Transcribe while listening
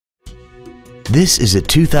This is a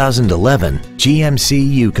 2011 GMC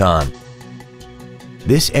Yukon.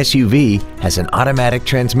 This SUV has an automatic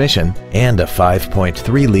transmission and a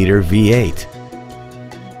 5.3-liter V8.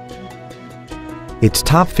 Its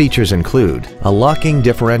top features include a locking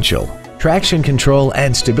differential, traction control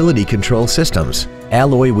and stability control systems,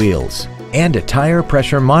 alloy wheels, and a tire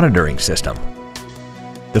pressure monitoring system.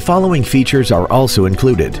 The following features are also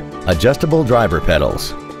included: adjustable driver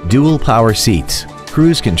pedals, dual power seats,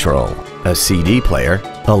 cruise control, a CD player,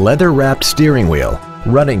 a leather-wrapped steering wheel,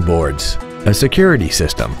 running boards, a security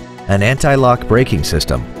system, an anti-lock braking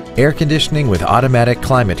system, air conditioning with automatic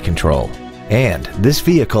climate control, and this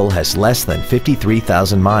vehicle has less than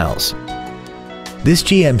 53,000 miles. This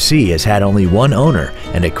GMC has had only one owner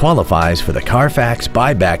and it qualifies for the Carfax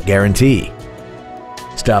buyback guarantee.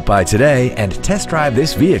 Stop by today and test drive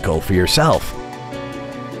this vehicle for yourself.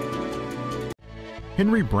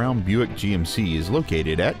 Henry Brown Buick GMC is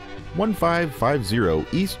located at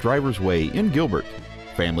 1550 East Drivers Way in Gilbert.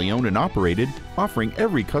 Family owned and operated, offering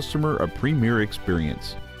every customer a premier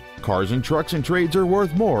experience. Cars and trucks and trades are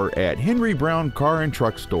worth more at Henry Brown Car and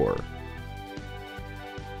Truck Store.